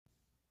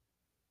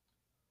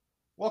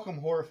Welcome,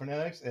 horror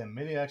fanatics and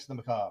maniacs of the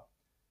macabre.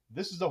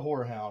 This is the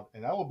Horror Hound,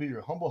 and I will be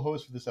your humble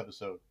host for this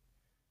episode.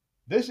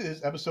 This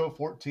is episode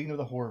 14 of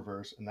the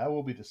Horrorverse, and I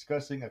will be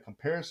discussing a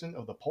comparison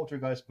of the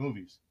Poltergeist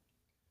movies.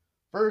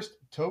 First,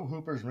 Tobe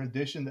Hooper's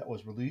rendition that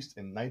was released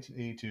in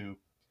 1982,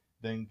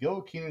 then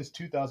Gil Keenan's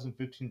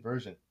 2015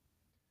 version.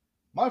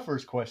 My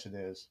first question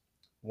is,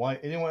 why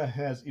anyone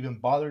has even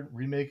bothered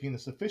remaking the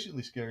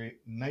sufficiently scary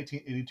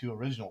 1982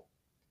 original?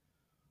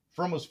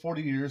 For almost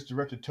 40 years,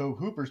 director Tobe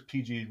Hooper's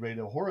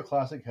PG-rated horror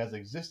classic has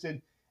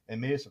existed and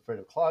made us afraid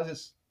of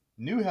closets,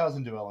 new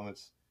housing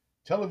developments,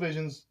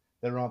 televisions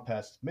that are on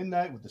past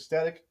midnight with the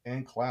static,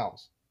 and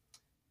clowns.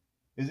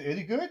 Is it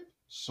any good?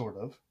 Sort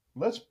of.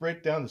 Let's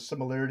break down the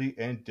similarity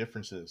and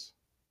differences.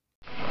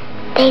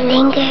 They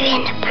linger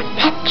in a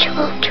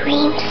perpetual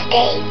dream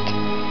state,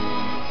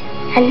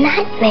 a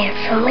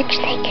nightmare from which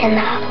they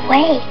cannot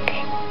wake.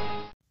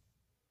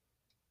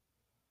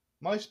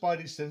 My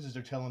spidey senses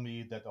are telling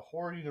me that the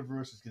horror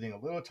universe is getting a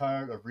little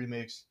tired of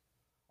remakes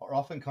are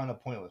often kind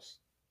of pointless.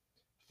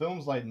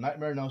 Films like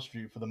Nightmare on Elm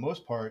Street, for the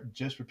most part,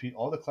 just repeat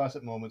all the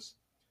classic moments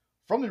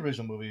from the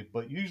original movie,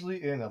 but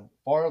usually in a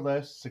far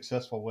less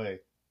successful way.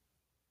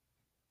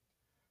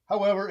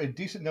 However, a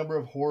decent number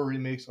of horror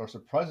remakes are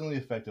surprisingly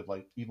effective,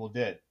 like Evil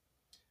Dead,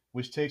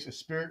 which takes a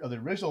spirit of the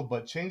original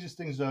but changes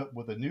things up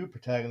with a new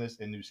protagonist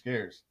and new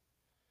scares.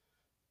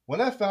 When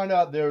I found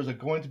out there was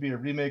going to be a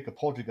remake of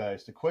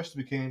Poltergeist, the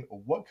question became,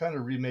 what kind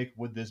of remake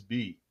would this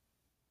be?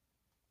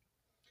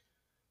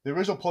 The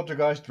original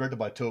Poltergeist, directed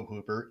by Tobe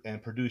Hooper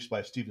and produced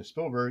by Steven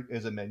Spielberg,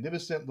 is a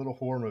magnificent little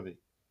horror movie.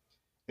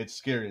 It's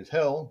scary as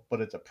hell,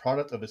 but it's a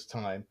product of its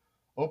time,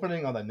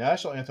 opening on the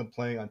national anthem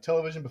playing on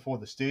television before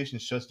the station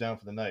shuts down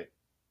for the night.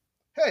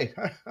 Hey,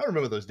 I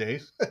remember those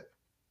days.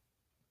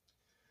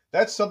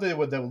 That's something that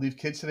would leave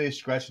kids today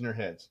scratching their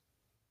heads.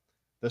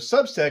 The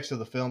subtext of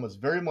the film is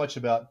very much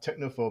about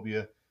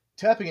technophobia,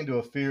 tapping into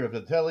a fear of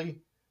the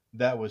telly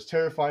that was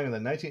terrifying in the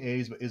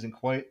 1980s but isn't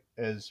quite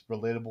as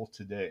relatable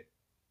today.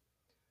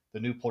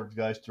 The new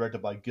Poltergeist,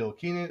 directed by Gil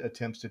Keenan,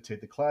 attempts to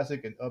take the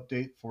classic and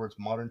update for its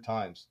modern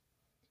times,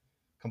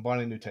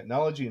 combining new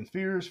technology and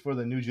fears for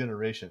the new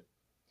generation.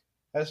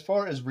 As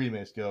far as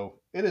remakes go,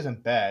 it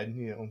isn't bad,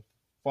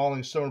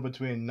 falling somewhere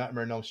between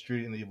Nightmare on Elm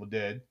Street and The Evil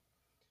Dead.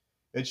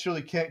 It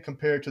surely can't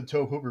compare to the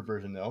Tobe Hooper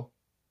version, though.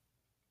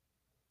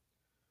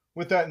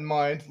 With that in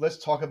mind, let's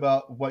talk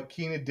about what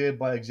Keenan did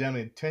by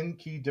examining 10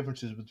 key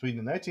differences between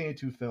the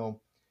 1982 film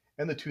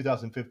and the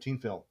 2015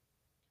 film.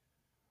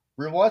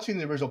 Rewatching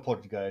the original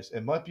Poltergeist,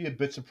 it might be a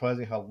bit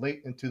surprising how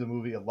late into the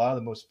movie a lot of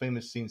the most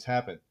famous scenes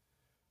happen.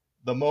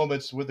 The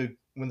moments when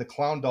the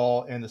clown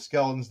doll and the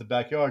skeletons in the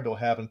backyard don't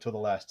happen until the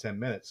last 10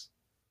 minutes.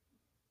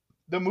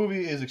 The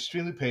movie is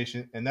extremely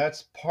patient, and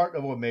that's part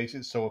of what makes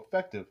it so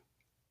effective.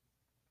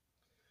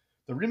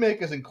 The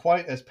remake isn't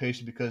quite as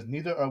patient because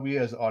neither are we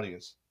as an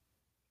audience.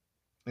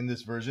 In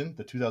this version,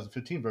 the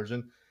 2015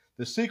 version,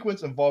 the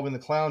sequence involving the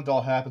clown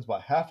doll happens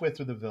about halfway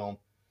through the film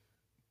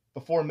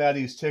before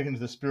Maddie is taken to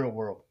the spirit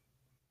world.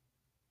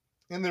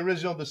 In the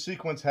original, the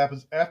sequence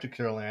happens after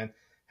Carol Ann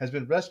has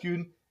been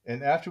rescued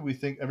and after we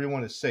think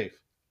everyone is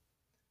safe.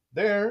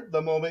 There,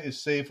 the moment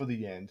is saved for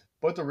the end,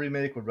 but the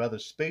remake would rather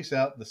space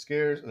out the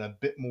scares and a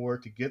bit more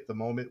to get the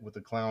moment with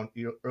the clown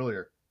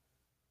earlier.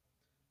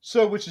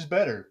 So, which is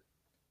better?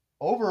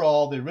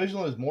 Overall, the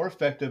original is more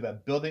effective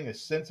at building a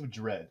sense of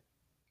dread.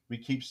 We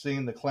keep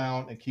seeing the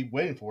clown and keep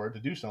waiting for it to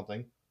do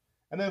something,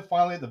 and then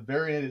finally at the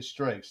very end it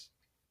strikes.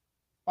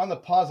 On the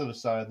positive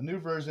side, the new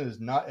version is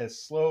not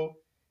as slow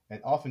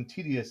and often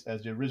tedious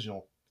as the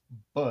original,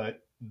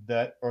 but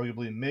that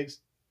arguably makes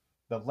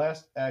the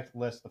last act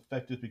less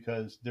effective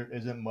because there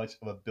isn't much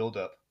of a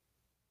build-up.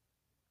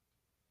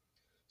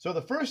 So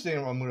the first thing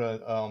I'm going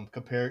to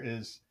compare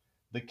is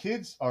the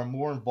kids are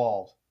more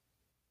involved.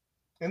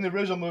 In the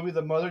original movie,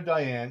 the mother,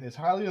 Diane, is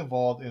highly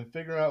involved in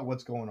figuring out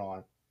what's going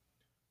on.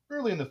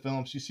 Early in the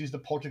film, she sees the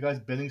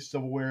poltergeist bending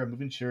silverware and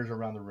moving chairs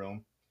around the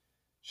room.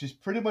 She's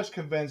pretty much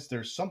convinced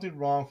there's something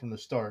wrong from the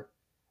start,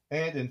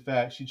 and in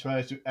fact, she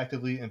tries to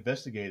actively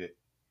investigate it.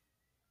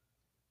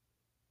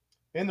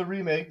 In the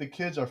remake, the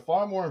kids are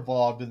far more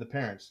involved than the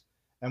parents,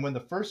 and when the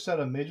first set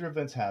of major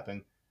events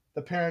happen,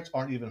 the parents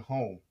aren't even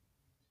home.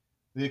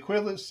 The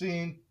equivalent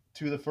scene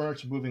to the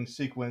furniture moving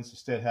sequence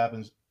instead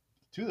happens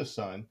to the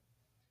son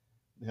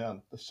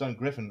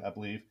Griffin, I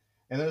believe.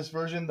 And in this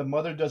version, the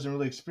mother doesn't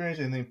really experience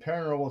anything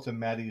paranormal until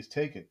Maddie is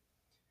taken.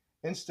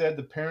 Instead,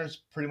 the parents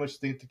pretty much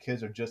think the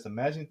kids are just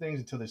imagining things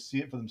until they see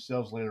it for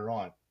themselves later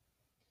on.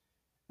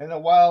 And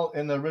while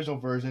in the original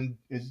version,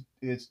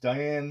 it's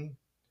Diane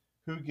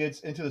who gets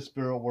into the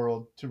spirit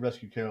world to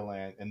rescue Carol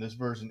Ann. In this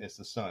version, it's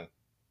the son.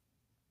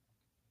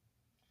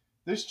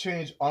 This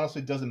change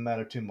honestly doesn't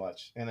matter too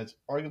much, and it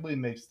arguably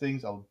makes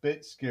things a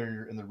bit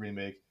scarier in the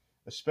remake,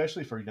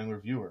 especially for younger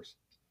viewers.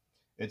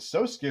 It's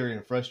so scary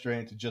and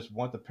frustrating to just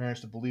want the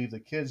parents to believe the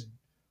kids,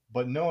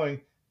 but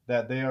knowing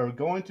that they are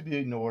going to be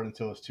ignored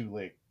until it's too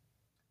late.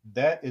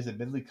 That is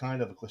admittedly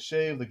kind of a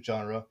cliche of the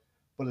genre,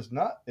 but it's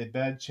not a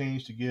bad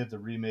change to give the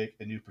remake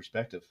a new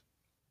perspective.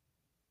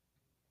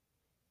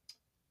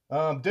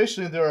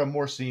 Additionally, there are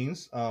more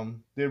scenes. The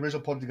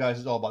original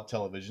Poltergeist is all about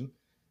television,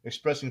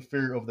 expressing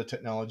fear over the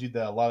technology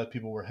that a lot of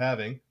people were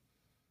having.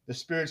 The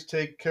spirits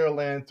take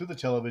Carol Ann through the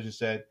television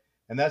set,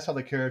 and that's how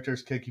the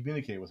characters can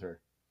communicate with her.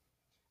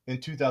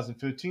 In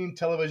 2015,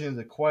 television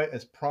isn't quite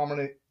as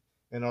prominent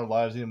in our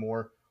lives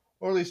anymore,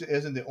 or at least it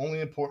isn't the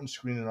only important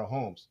screen in our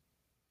homes.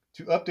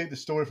 To update the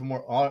story for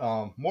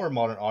more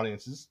modern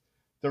audiences,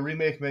 the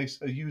remake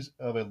makes a use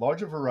of a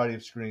larger variety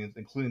of screens,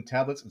 including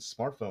tablets and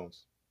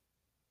smartphones.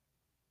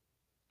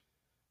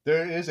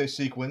 There is a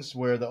sequence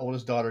where the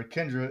oldest daughter,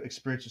 Kendra,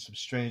 experiences some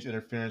strange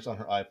interference on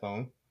her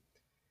iPhone,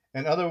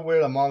 and other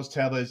where the mom's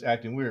tablet is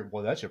acting weird.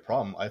 Well, that's your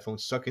problem.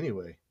 iPhones suck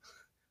anyway.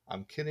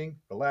 I'm kidding.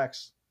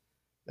 Relax.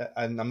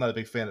 I'm not a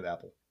big fan of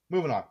Apple.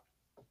 Moving on.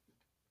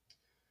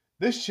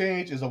 This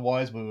change is a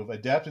wise move,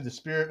 adapting the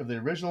spirit of the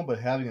original but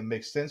having it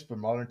make sense for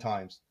modern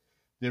times.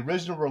 The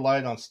original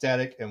relied on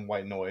static and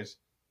white noise,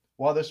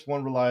 while this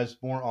one relies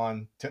more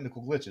on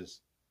technical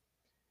glitches.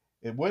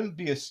 It wouldn't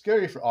be as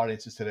scary for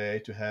audiences today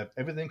to have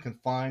everything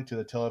confined to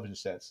the television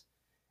sets,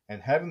 and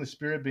having the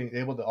spirit being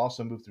able to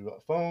also move through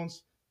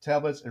phones,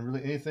 tablets, and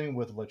really anything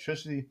with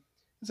electricity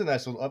is a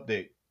nice little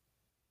update.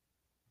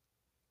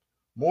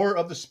 More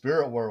of the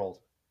spirit world.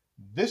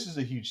 This is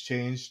a huge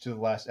change to the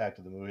last act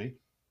of the movie.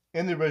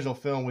 In the original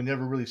film, we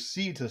never really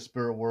see to the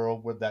spirit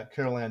world where that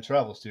Carol Ann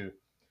travels to.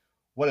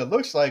 What it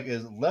looks like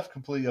is left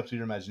completely up to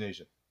your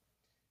imagination.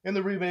 In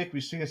the remake,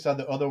 we see inside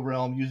the other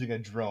realm using a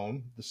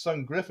drone. The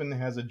son Griffin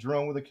has a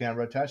drone with a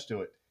camera attached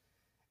to it.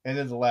 And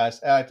in the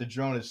last act, the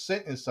drone is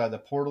sent inside the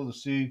portal to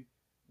see,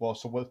 well,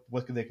 so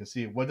what can they can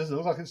see? What does it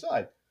look like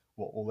inside?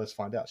 Well, let's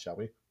find out, shall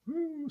we?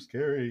 Woo,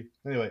 scary.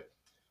 Anyway,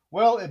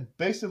 well, it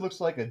basically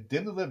looks like a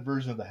dimly lit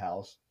version of the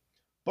house,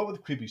 but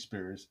with creepy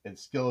spirits and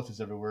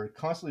skeletons everywhere,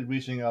 constantly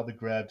reaching out to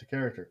grab the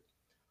character.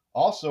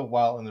 Also,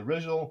 while in the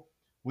original,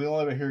 we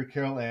only ever hear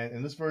Carol Ann,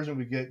 in this version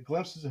we get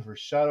glimpses of her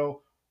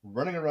shadow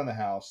running around the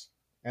house,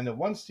 and in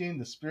one scene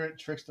the spirit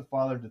tricks the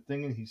father into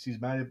thinking he sees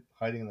Maddie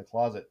hiding in the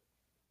closet.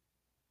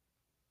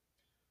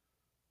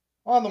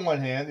 On the one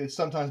hand, it's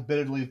sometimes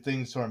better to leave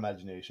things to our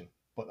imagination,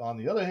 but on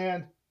the other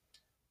hand,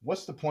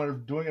 what's the point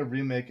of doing a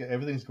remake if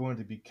everything's going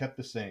to be kept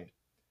the same?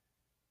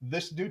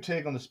 This new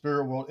take on the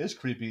spirit world is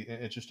creepy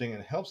and interesting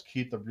and helps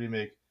keep the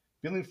remake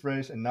feeling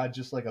fresh and not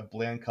just like a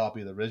bland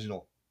copy of the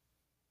original.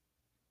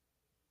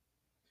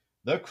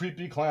 The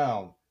creepy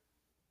clown.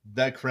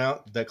 That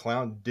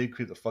clown did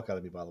creep the fuck out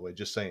of me, by the way,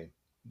 just saying.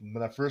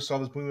 When I first saw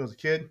this movie when I was a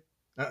kid,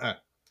 uh-uh.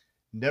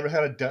 Never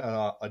had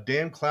a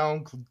damn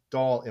clown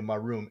doll in my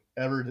room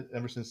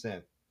ever since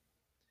then.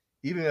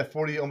 Even at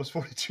 40, almost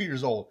 42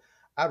 years old,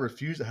 I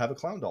refuse to have a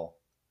clown doll.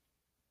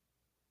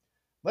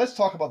 Let's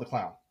talk about the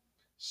clown.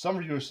 Some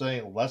of you are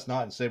saying, let's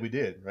not, and say we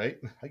did, right?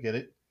 I get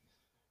it.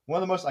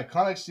 One of the most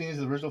iconic scenes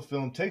of the original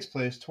film takes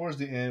place towards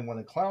the end when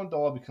the clown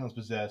doll becomes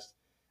possessed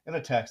and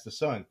attacks the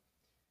son.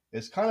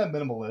 It's kind of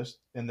minimalist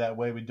in that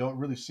way we don't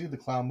really see the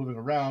clown moving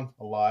around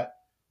a lot.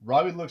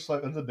 Robbie looks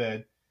like under the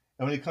bed,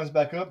 and when he comes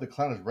back up, the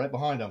clown is right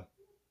behind him.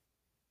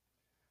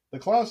 The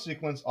clown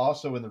sequence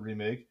also in the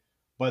remake,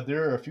 but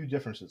there are a few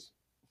differences.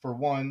 For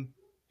one,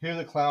 here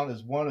the clown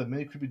is one of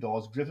many creepy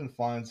dolls Griffin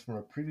finds from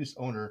a previous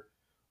owner,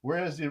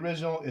 whereas the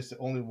original is the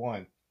only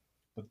one.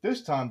 But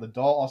this time, the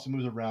doll also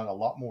moves around a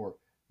lot more,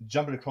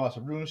 jumping across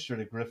the room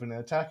straight at Griffin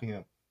and attacking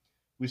him.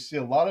 We see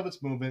a lot of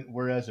its movement,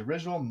 whereas the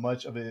original,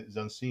 much of it is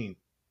unseen.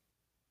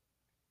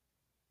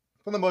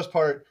 For the most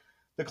part,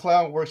 the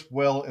clown works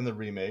well in the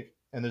remake,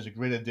 and there's a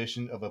great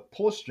addition of a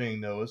pull string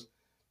nose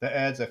that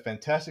adds a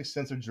fantastic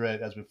sense of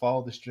dread as we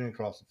follow the string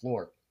across the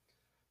floor.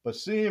 But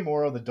seeing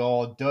more of the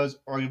doll does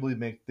arguably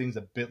make things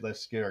a bit less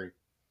scary.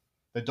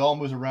 The doll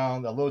moves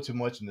around a little too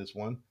much in this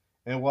one,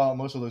 and while it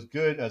mostly looks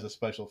good as a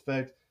special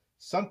effect,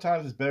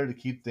 sometimes it's better to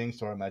keep things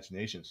to our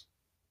imaginations.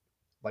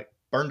 Like,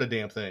 burn the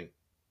damn thing.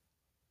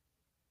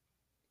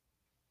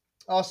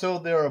 Also,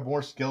 there are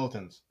more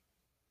skeletons.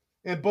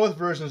 In both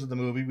versions of the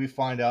movie, we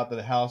find out that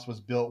the house was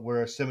built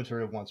where a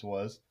cemetery once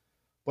was,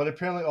 but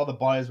apparently all the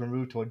bodies were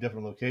moved to a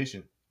different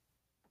location.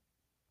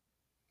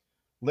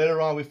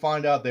 Later on, we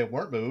find out they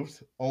weren't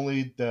moved,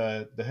 only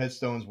the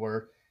headstones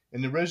were.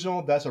 In the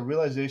original, that's a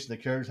realization the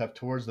characters have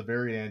towards the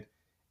very end,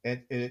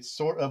 and it's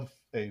sort of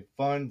a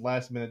fun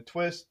last minute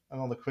twist on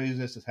all the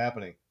craziness that's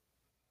happening.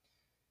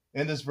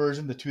 In this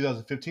version, the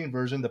 2015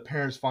 version, the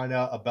parents find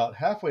out about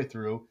halfway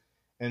through,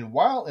 and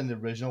while in the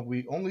original,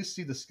 we only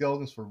see the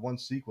skeletons for one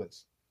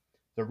sequence.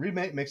 The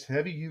remake makes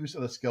heavy use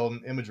of the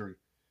skeleton imagery.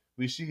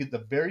 We see the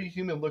very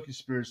human looking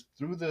spirits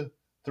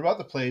throughout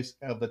the place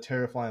of the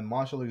terrifying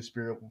monster looking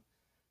spirit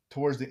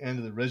towards the end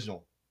of the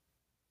original.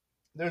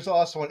 There's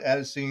also an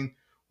added scene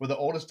where the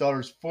oldest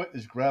daughter's foot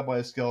is grabbed by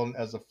a skeleton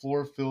as the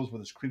floor fills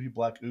with its creepy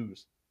black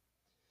ooze.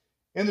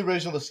 In the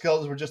original, the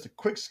skeletons were just a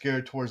quick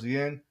scare towards the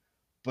end,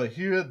 but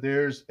here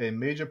there's a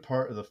major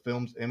part of the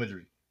film's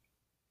imagery.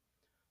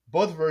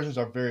 Both versions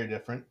are very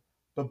different,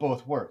 but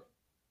both work.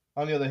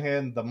 On the other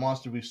hand, the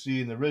monster we see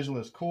in the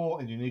original is cool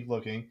and unique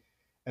looking,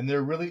 and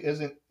there really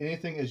isn't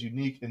anything as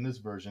unique in this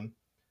version.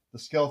 The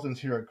skeletons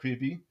here are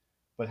creepy,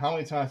 but how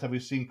many times have we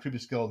seen creepy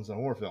skeletons in a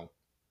horror film?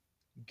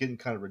 getting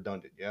kind of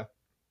redundant, yeah?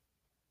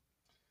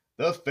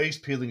 The face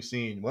peeling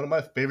scene, one of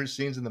my favorite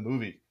scenes in the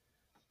movie.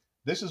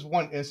 This is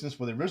one instance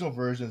where the original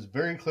version is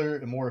very clear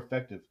and more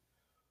effective.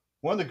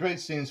 One of the great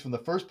scenes from the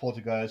first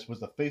Poltergeist was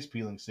the face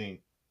peeling scene,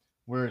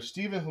 where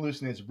Steven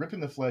hallucinates ripping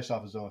the flesh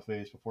off his own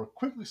face before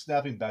quickly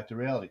snapping back to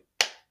reality.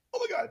 Oh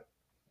my god!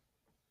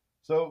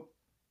 So,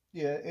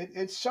 yeah,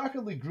 it's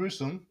shockingly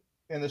gruesome,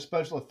 and the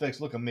special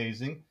effects look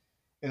amazing,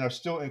 and are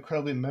still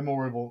incredibly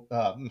memorable.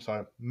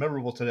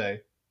 Memorable today.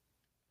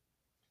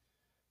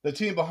 The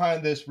team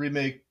behind this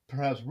remake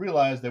perhaps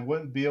realized they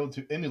wouldn't be able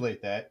to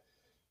emulate that,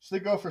 so they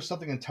go for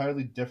something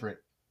entirely different.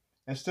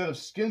 Instead of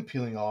skin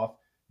peeling off,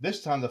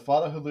 this time the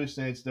father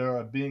hallucinates there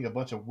are being a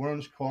bunch of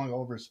worms crawling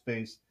over his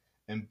face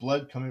and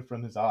blood coming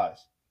from his eyes.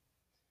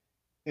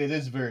 It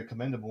is very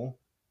commendable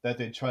that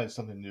they tried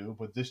something new,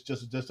 but this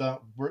just does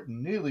not work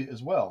nearly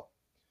as well.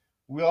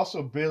 We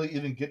also barely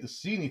even get to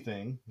see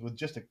anything, with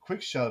just a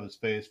quick shot of his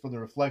face from the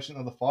reflection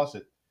of the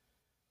faucet.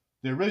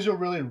 The original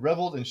really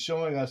reveled in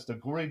showing us the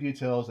gory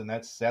details, and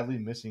that's sadly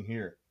missing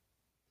here.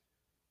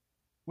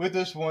 With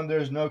this one,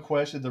 there's no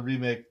question the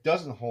remake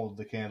doesn't hold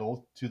the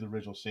candle to the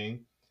original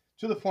scene,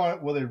 to the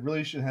point where they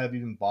really should have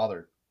even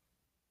bothered.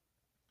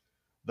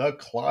 The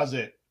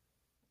closet.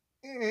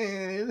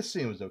 This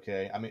scene was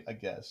okay. I mean, I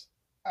guess.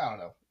 I don't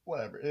know.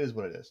 Whatever. It is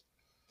what it is.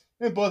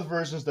 In both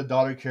versions, the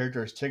daughter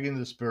character is taken to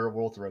the spirit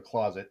world through a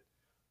closet,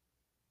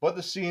 but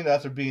the scene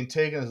after being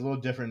taken is a little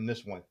different in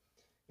this one.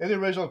 In the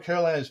original,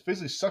 Caroline is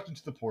physically sucked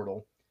into the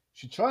portal.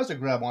 She tries to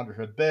grab onto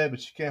her bed,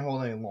 but she can't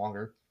hold it any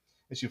longer,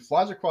 and she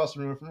flies across the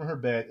room from her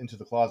bed into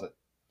the closet.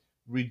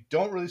 We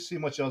don't really see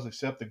much else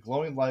except the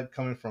glowing light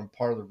coming from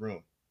part of the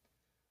room.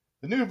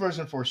 The new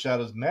version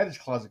foreshadows Maddie's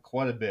closet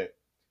quite a bit,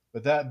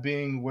 with that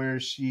being where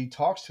she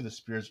talks to the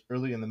spirits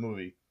early in the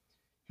movie.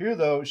 Here,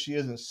 though, she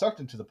isn't sucked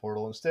into the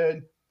portal.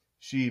 Instead,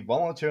 she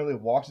voluntarily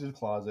walks into the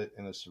closet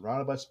and is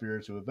surrounded by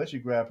spirits who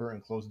eventually grab her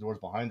and close the doors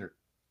behind her.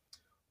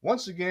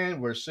 Once again,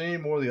 we're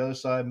seeing more of the other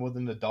side more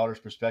than the daughter's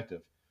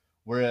perspective,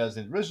 whereas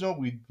in the original,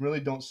 we really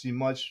don't see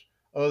much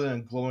other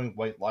than glowing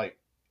white light.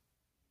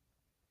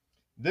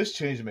 This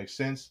change makes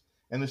sense,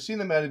 and the scene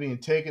of Maddie being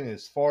taken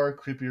is far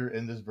creepier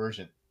in this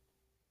version.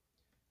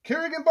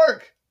 Kerrigan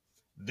Burke!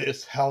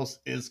 This house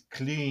is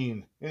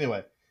clean.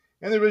 Anyway,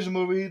 in the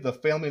original movie, the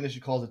family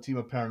initially calls a team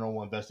of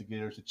paranormal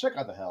investigators to check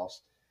out the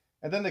house,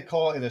 and then they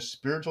call in a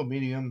spiritual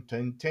medium,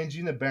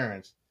 Tangina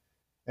Barons.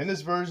 In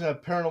this version, a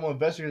paranormal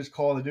investigators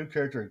call the new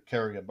character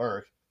Kerrigan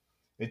Burke,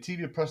 a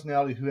TV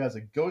personality who has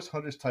a ghost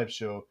hunters type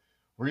show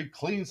where he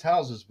cleans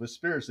houses with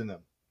spirits in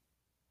them.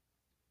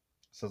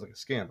 Sounds like a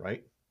scam,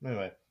 right?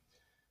 Anyway,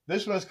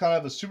 this one is kind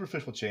of a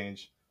superficial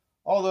change,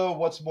 although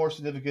what's more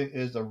significant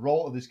is the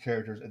role of these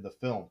characters in the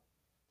film.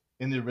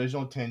 In the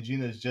original,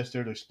 Tangina is just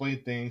there to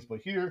explain things, but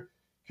here,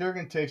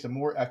 Kerrigan takes a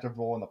more active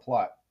role in the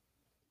plot.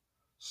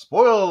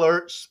 Spoiler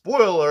alert!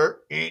 Spoiler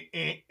alert!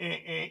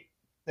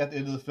 At the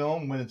end of the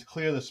film, when it's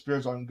clear the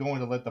spirits aren't going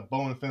to let the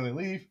Bowen family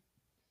leave,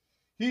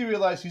 he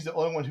realizes he's the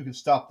only one who can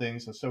stop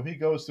things, and so he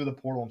goes through the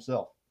portal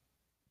himself.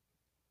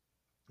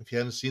 If you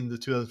haven't seen the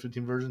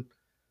 2015 version,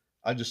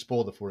 I just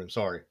spoiled it for him.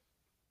 Sorry.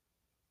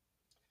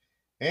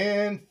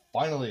 And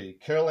finally,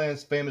 Carol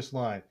Ann's famous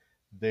line,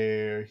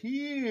 "They're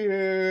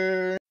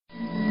here."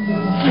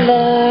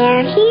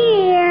 They're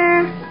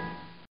here.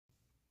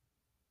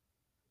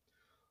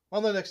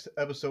 On the next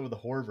episode of the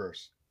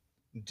Horrorverse,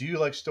 do you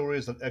like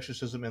stories of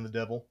exorcism and the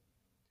devil?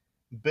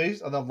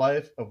 Based on the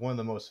life of one of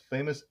the most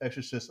famous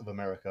exorcists of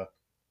America,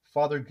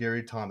 Father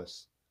Gary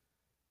Thomas.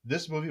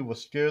 This movie will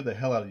scare the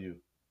hell out of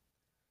you.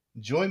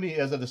 Join me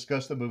as I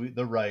discuss the movie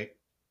The Rite.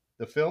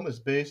 The film is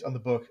based on the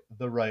book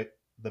The Rite,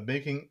 The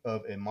Making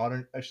of a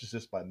Modern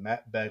Exorcist by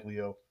Matt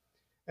Baglio,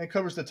 and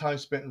covers the time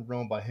spent in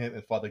Rome by him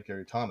and Father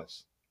Gary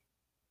Thomas.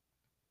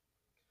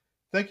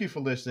 Thank you for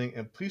listening,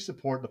 and please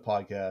support the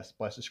podcast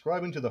by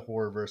subscribing to the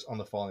Horrorverse on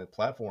the following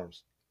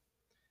platforms: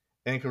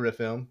 Anchor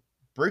FM,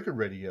 Breaker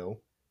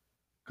Radio,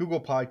 Google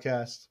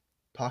Podcasts,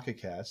 Pocket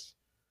Casts,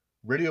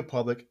 Radio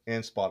Public,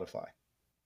 and Spotify.